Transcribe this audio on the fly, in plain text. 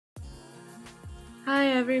Hi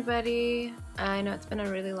everybody! I know it's been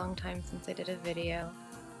a really long time since I did a video.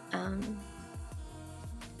 I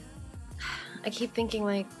keep thinking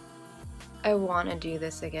like I want to do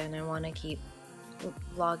this again. I want to keep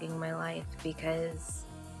vlogging my life because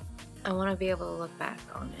I want to be able to look back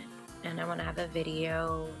on it and I want to have a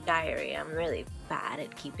video diary. I'm really bad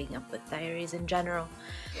at keeping up with diaries in general.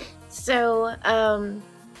 So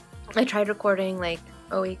I tried recording like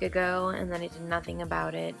a week ago and then I did nothing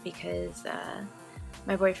about it because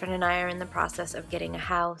my boyfriend and I are in the process of getting a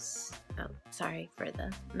house. Oh, sorry for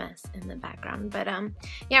the mess in the background. But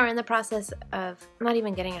yeah, we're in the process of not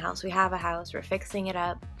even getting a house. We have a house, we're fixing it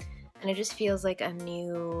up, and it just feels like a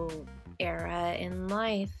new era in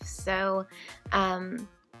life. So yeah,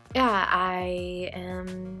 I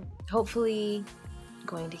am hopefully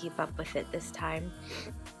going to keep up with it this time.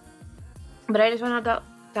 But I just want to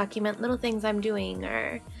document little things I'm doing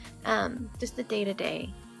or just the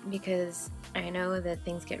day-to-day, because I know that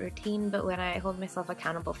things get routine, but when I hold myself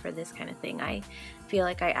accountable for this kind of thing, I feel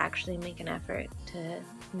like I actually make an effort to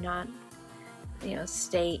not,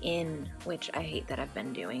 stay in, which I hate that I've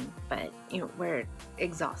been doing, but, we're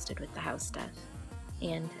exhausted with the house stuff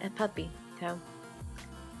and a puppy, so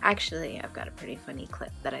actually I've got a pretty funny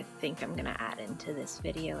clip that I think I'm gonna add into this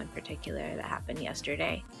video in particular that happened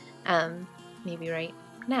yesterday, maybe right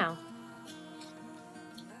now.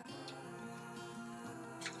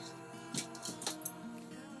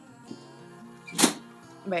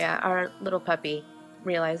 But yeah, our little puppy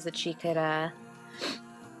realized that she could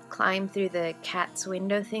climb through the cat's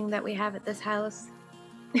window thing that we have at this house.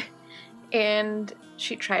 And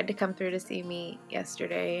she tried to come through to see me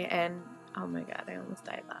yesterday, and oh my god, I almost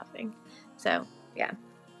died laughing. So yeah,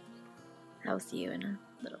 I'll see you in a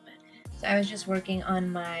little bit. So I was just working on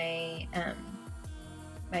my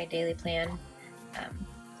my daily plan.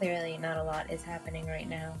 Clearly not a lot is happening right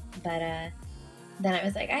now, but then I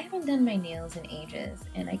was like, I haven't done my nails in ages,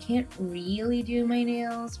 and I can't really do my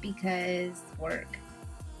nails because work.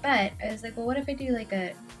 But I was like, well, what if I do like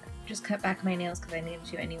just cut back my nails because I needed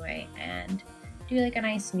to anyway, and do like a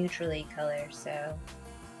nice neutrally color. So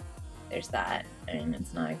there's that, and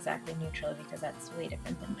it's not exactly neutral because that's way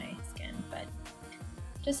different than my skin, but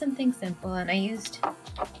just something simple. And I used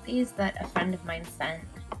these that a friend of mine sent.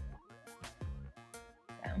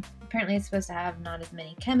 So apparently it's supposed to have not as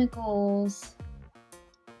many chemicals.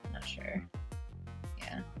 Not sure.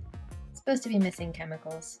 Yeah, it's supposed to be missing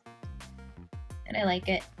chemicals, and I like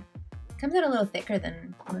it. Comes out a little thicker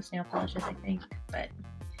than most nail polishes, I think, but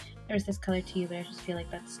there's this color too, but I just feel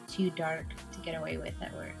like that's too dark to get away with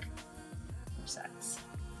at work, which sucks.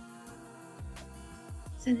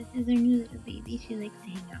 So this is our new little baby. She likes to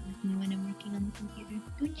hang out with me when I'm working on the computer.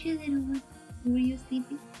 Don't you, little one? Were you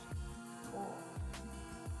sleepy? Oh.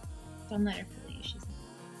 Don't let her fool you. She's.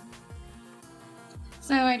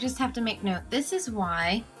 So I just have to make note. This is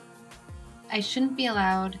why I shouldn't be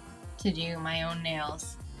allowed to do my own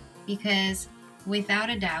nails. Because without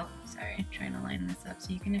a doubt, sorry, I'm trying to line this up so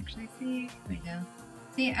you can actually see. Here we go.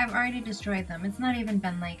 See, I've already destroyed them. It's not even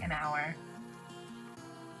been like an hour.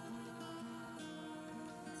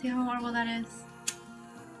 See how horrible that is?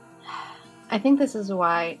 I think this is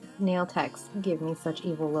why nail techs give me such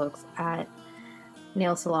evil looks at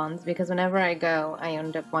nail salons, because whenever I go, I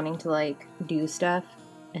end up wanting to like do stuff,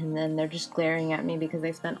 and then they're just glaring at me because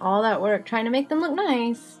they spent all that work trying to make them look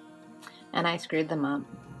nice, and I screwed them up.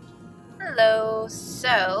 Hello,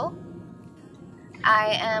 so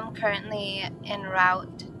I am currently en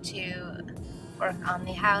route to work on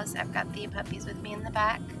the house. I've got the puppies with me in the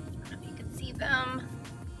back. I don't know if you can see them.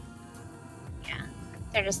 Yeah,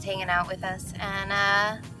 they're just hanging out with us, and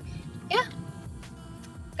yeah,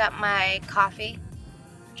 got my coffee,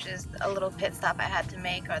 which is a little pit stop I had to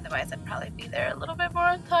make, or otherwise I'd probably be there a little bit more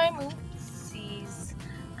on time. Oopsies.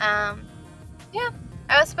 Yeah,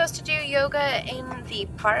 I was supposed to do yoga in the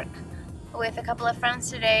park with a couple of friends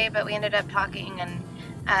today, but we ended up talking, and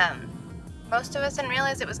most of us didn't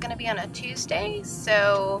realize it was going to be on a Tuesday,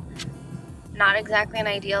 so not exactly an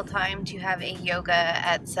ideal time to have a yoga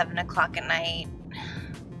at 7 o'clock at night.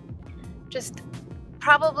 Just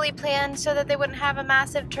probably planned so that they wouldn't have a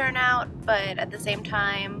massive turnout, but at the same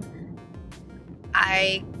time,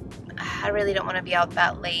 I really don't want to be out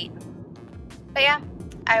that late. But yeah,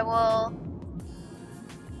 I will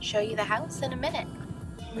show you the house in a minute.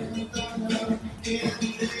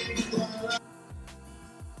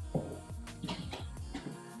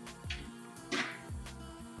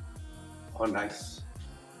 Oh, nice.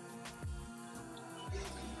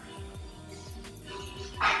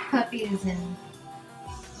 Puppies and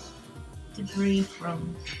debris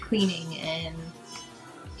from cleaning and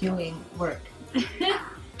doing work.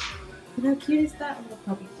 But how cute is that little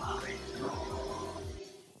puppy flower?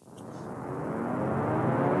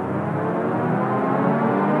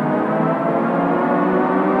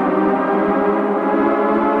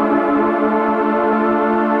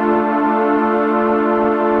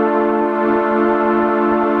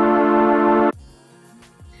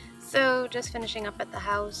 So just finishing up at the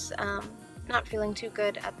house, not feeling too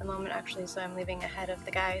good at the moment actually, so I'm leaving ahead of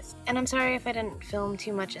the guys. And I'm sorry if I didn't film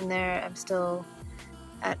too much in there. I'm still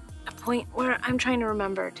at a point where I'm trying to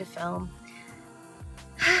remember to film.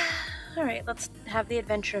 Alright, let's have the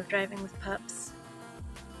adventure of driving with pups.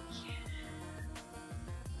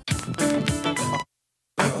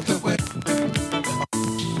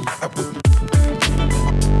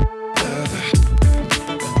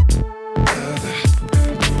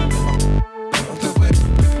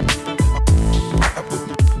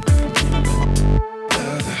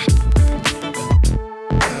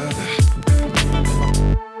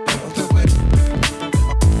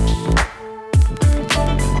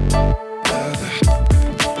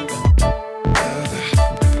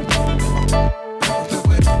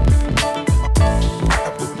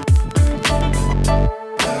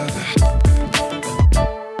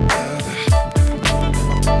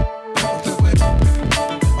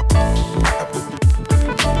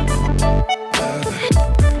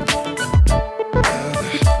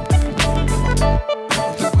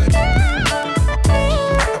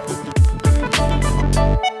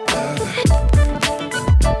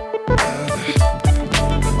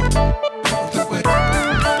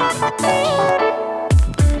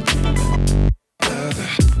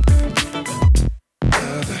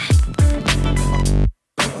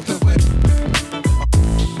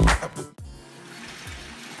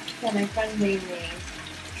 So my friend made me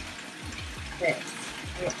this.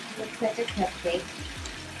 It looks like a cupcake,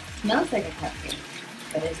 smells like a cupcake,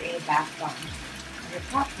 but is a bath bomb. And the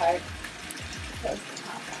top part, close the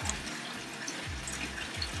top off.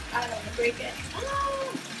 I don't want to break it.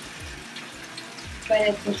 Oh! But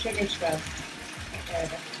it's a sugar scrub. There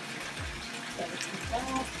it is. So this is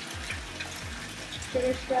that.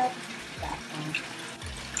 Sugar scrub, bath bomb.